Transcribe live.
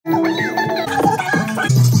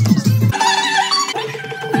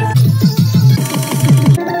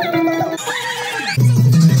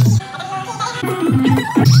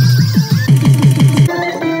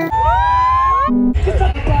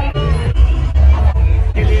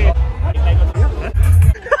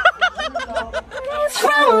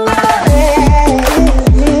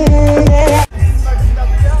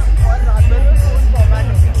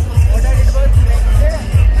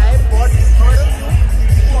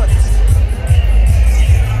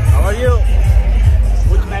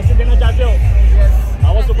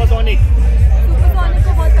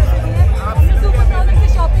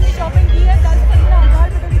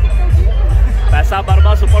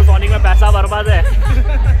आवाज है।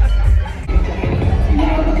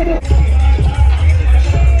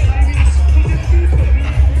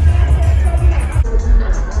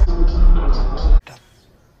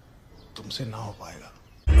 तुमसे ना हो पाएगा।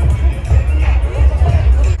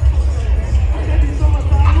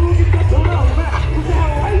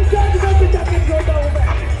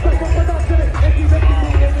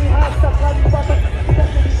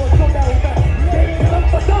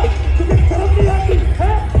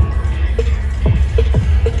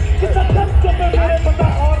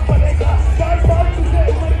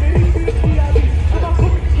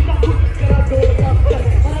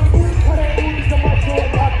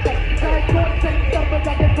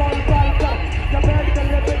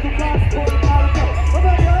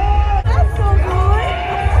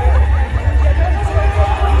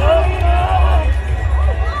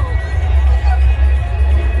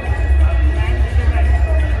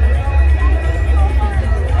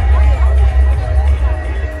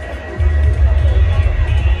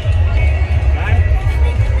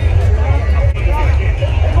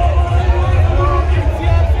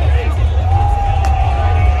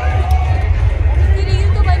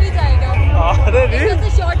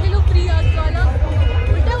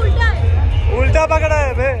 उल्टा पकड़ा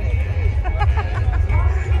है बे।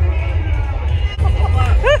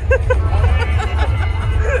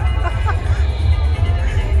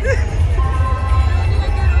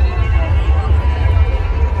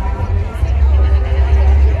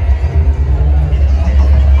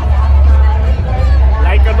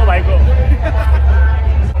 लाइक कर दो भाई को।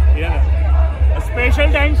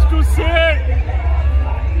 स्पेशल थैंक्स टू सेठ।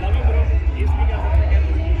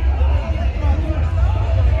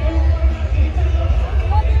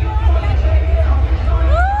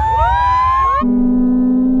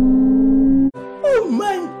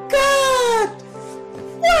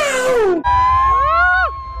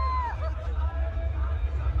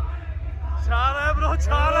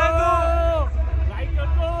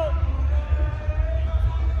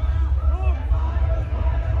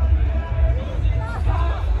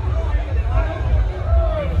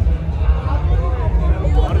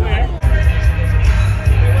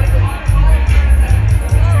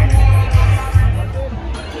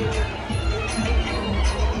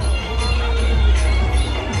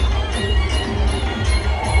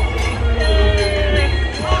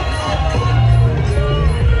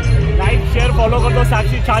 फॉलो कर दो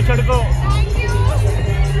साक्षी छाछड़ को।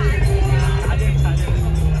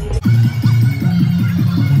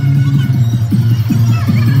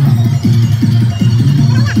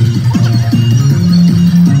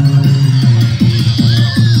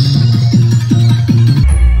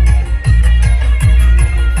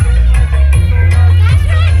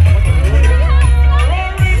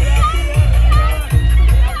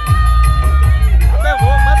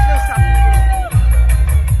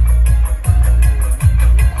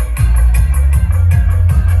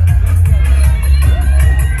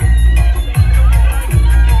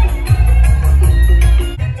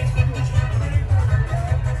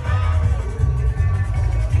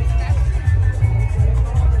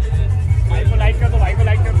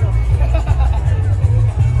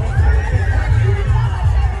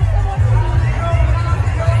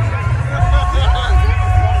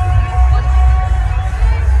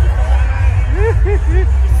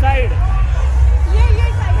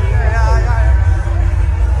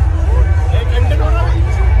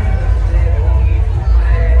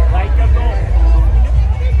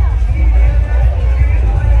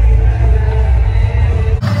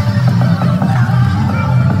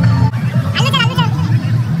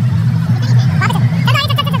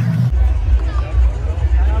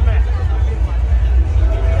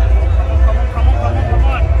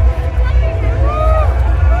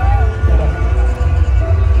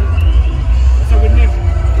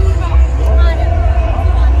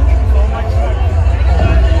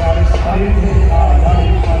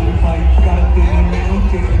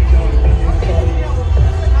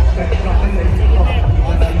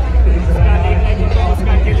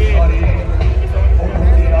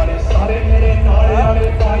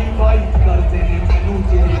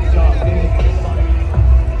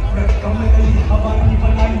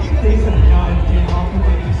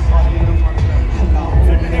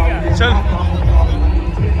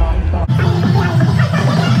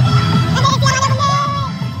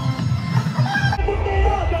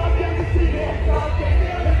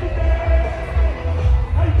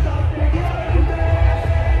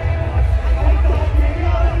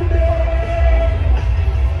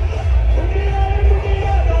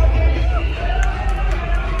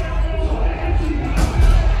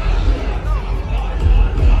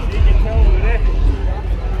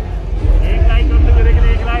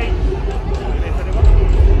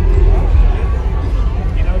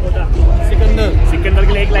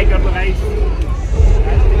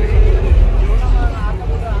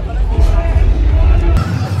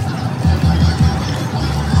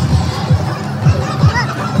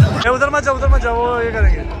 उधर मत जाओ वो ये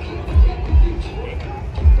करेंगे।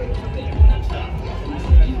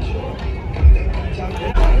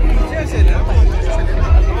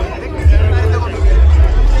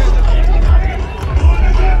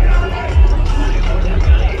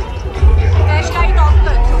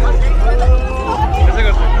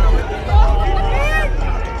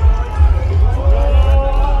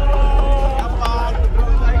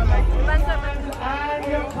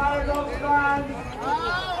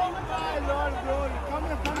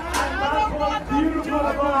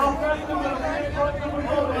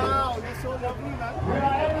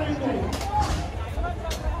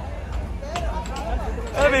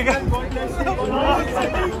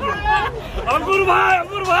 अंकुर भाई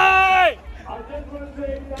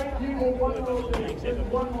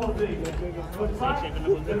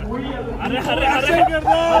अरे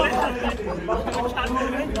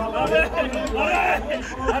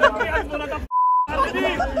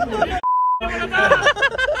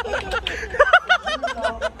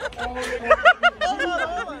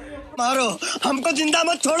मारो हमको जिंदा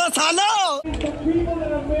मत छोड़ो सालो।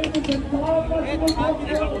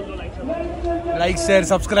 Like share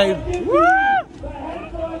subscribe.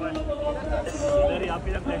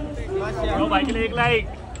 भाई के लिए 1 लाइक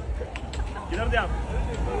इधर दे आप।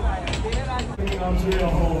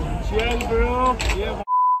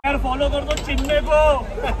 यार फॉलो कर दो चिन्हे को,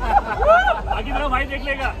 बाकी मेरा भाई देख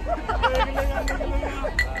लेगा।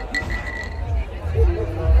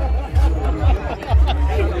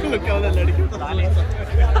 क्या बोला लड़की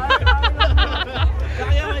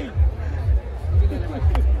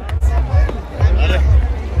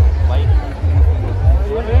भाई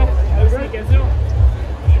कैसे हो?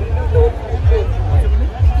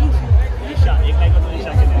 ईशा 1 लाइक तो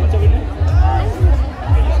ईशा के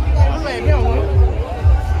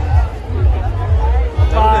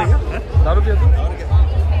दारू पिया तू?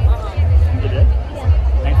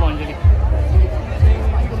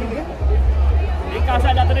 कहाँ से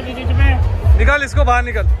आ जाते थे बीच में? निकाल इसको बाहर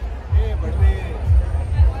निकल।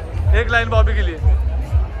 1 लाइन बॉबी के लिए।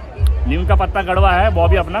 नीम का पत्ता कड़वा है,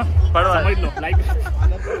 बॉबी अपना कड़वा समझ लो। लाइक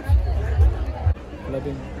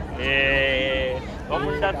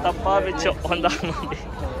मुंडा तप्पा बिच होंदा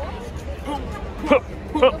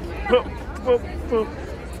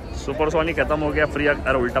सुपरसोनिक खत्म हो गया। फ्री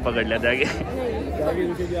अरे उल्टा पकड़ लिया त्यागी।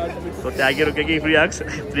 तो त्यागी रुकेगी फ्री अक्स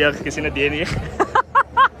किसी ने दिए नहीं है।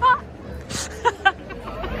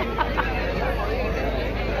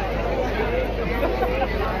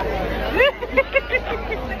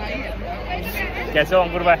 कैसे हो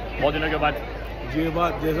अंकुर भाई बहुत दिनों के बाद? ये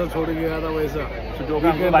बात जैसा छोड़ के गया था वैसा, जो भी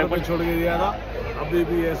अंकुर भाई को छोड़ के गया था अभी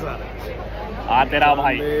भी ऐसा। तेरा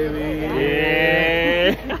भाई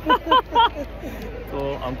तो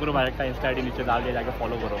अंकुर भाई का इंस्टा आईडी नीचे डाल के जाके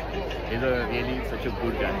फॉलो करो। Is really such a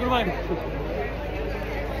good guy.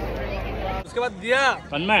 उसके बाद दिया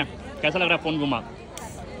तन्मय कैसा लग रहा है फोन घुमा?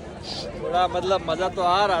 थोड़ा मतलब मजा तो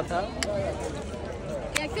आ रहा था।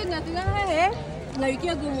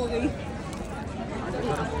 लड़कियां गुम हो गई।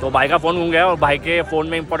 तो भाई का फोन घूम गया और भाई के फोन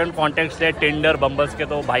में इंपॉर्टेंट कॉन्टेक्ट्स है टिंडर बम्बल्स के,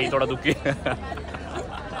 तो भाई थोड़ा दुखी है।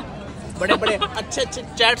 बड़े अच्छे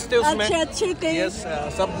चैट्स थे उसमें, अच्छे थे। यस,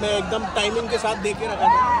 सब में एकदम टाइमिंग के साथ देके रखा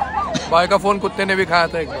था। भाई का फोन कुत्ते ने भी खाया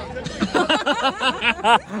था एक बार।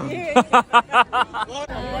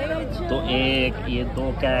 तो एक ये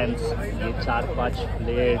 2 कैंस, ये 4-5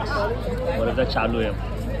 प्लेट्स और इधर चालू है।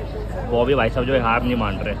 वो भी भाई साहब जो है हार नहीं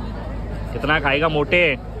मान रहे। कितना खाएगा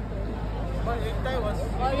मोटे?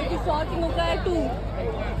 और ये 100 किलो का है 2।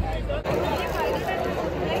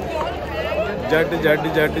 जट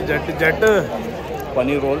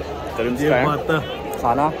पनीर रोल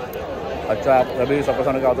खाना अच्छा। कभी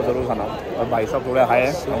supersonic का तो जरूर खाना। और भाई साहब थोड़े हाई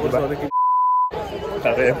है।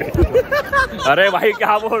 अरे भाई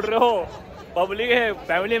क्या बोल रहे हो? पब्लिक है,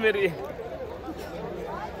 फैमिली मेरी।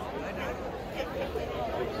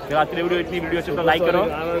 रात्रि वीडियो इतनी वीडियो से तो लाइक करो।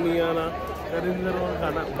 आना नहीं आना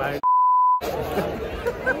खाना भाई।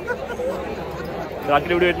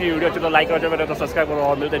 रात्रि वीडियो इतनी वीडियो अच्छी तो लाइक करो, मेरे तो सब्सक्राइब करो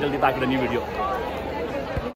और मिलते जल्दी ताकि न्यू वीडियो।